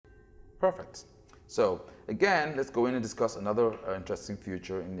Perfect. So again, let's go in and discuss another interesting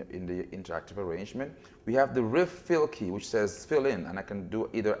feature in the interactive arrangement. We have the riff fill key, which says fill in, and I can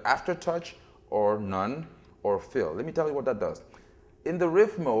do either after touch or none or fill. Let me tell you what that does. In the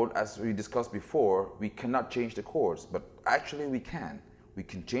riff mode, as we discussed before, we cannot change the chords, but actually we can. We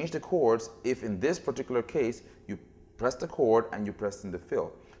can change the chords if in this particular case you press the chord and you press in the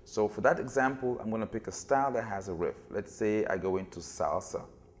fill. So for that example, I'm going to pick a style that has a riff. Let's say I go into salsa.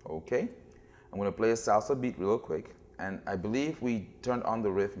 Okay? I'm going to play a salsa beat real quick, and I believe we turned on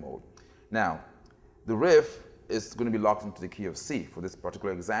the riff mode. Now, the riff is going to be locked into the key of C for this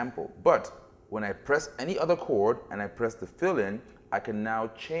particular example, but when I press any other chord and I press the fill in, I can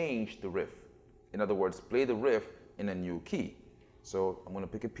now change the riff. In other words, play the riff in a new key. So I'm going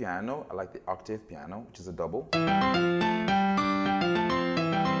to pick a piano. I like the octave piano, which is a double.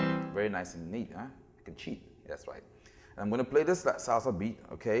 Very nice and neat, huh? I can cheat. That's right. And I'm going to play this salsa beat,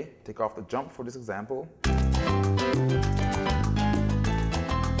 okay? Take off the jump for this example.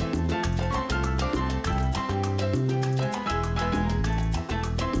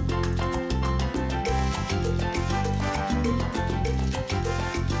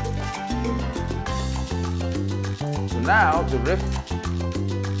 So now the riff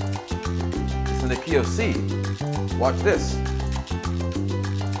is in the key of C. Watch this.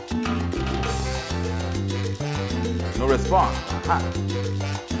 No response. Aha.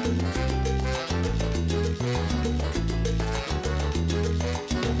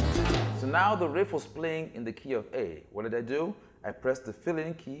 So now the riff was playing in the key of A. What did I do? I pressed the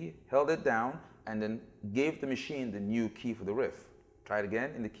fill-in key, held it down, and then gave the machine the new key for the riff. Try it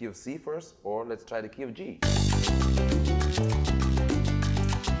again in the key of C first, or let's try the key of G.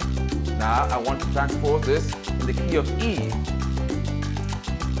 Now I want to transpose this in the key of E.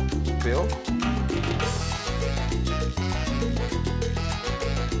 Fill.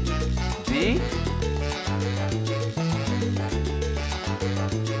 D.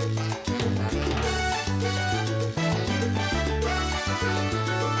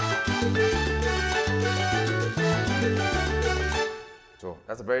 So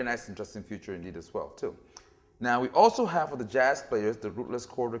that's a very nice, interesting feature indeed as well, too. Now we also have for the jazz players the rootless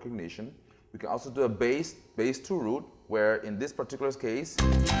chord recognition. We can also do a bass to root, where in this particular case,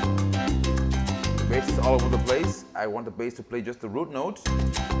 the bass is all over the place. I want the bass to play just the root notes.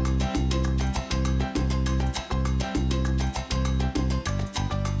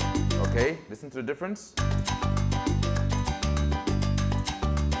 Okay, listen to the difference.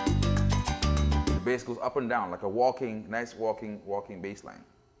 The bass goes up and down like a nice walking bass line.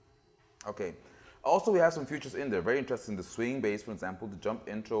 Okay. Also, we have some features in there. Very interesting. The swing bass, for example, the jump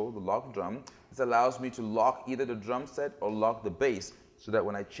intro, the lock drum. This allows me to lock either the drum set or lock the bass, so that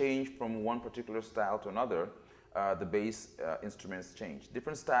when I change from one particular style to another, the bass instruments change.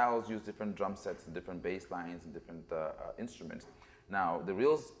 Different styles use different drum sets and different bass lines and different instruments. Now, the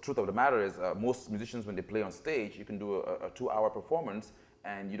real truth of the matter is most musicians, when they play on stage, you can do a 2-hour performance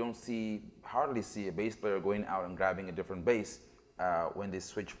and you don't hardly see a bass player going out and grabbing a different bass when they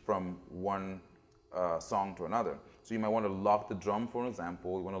switch from one song to another. So you might want to lock the drum, for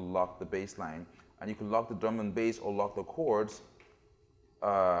example. You want to lock the bass line, and you can lock the drum and bass or lock the chords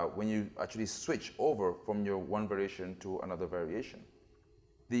when you actually switch over from your one variation to another variation.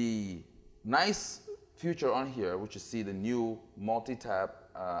 The nice feature on here, which you see the new multi-tab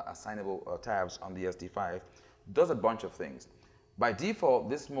assignable tabs on the SD5, does a bunch of things. By default,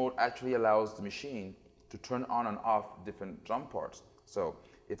 this mode actually allows the machine to turn on and off different drum parts. So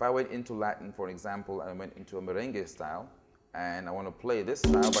if I went into Latin, for example, and I went into a merengue style, and I want to play this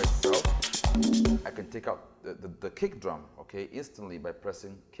style by itself, I can take out the kick drum, okay, instantly by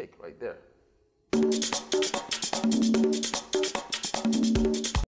pressing kick right there.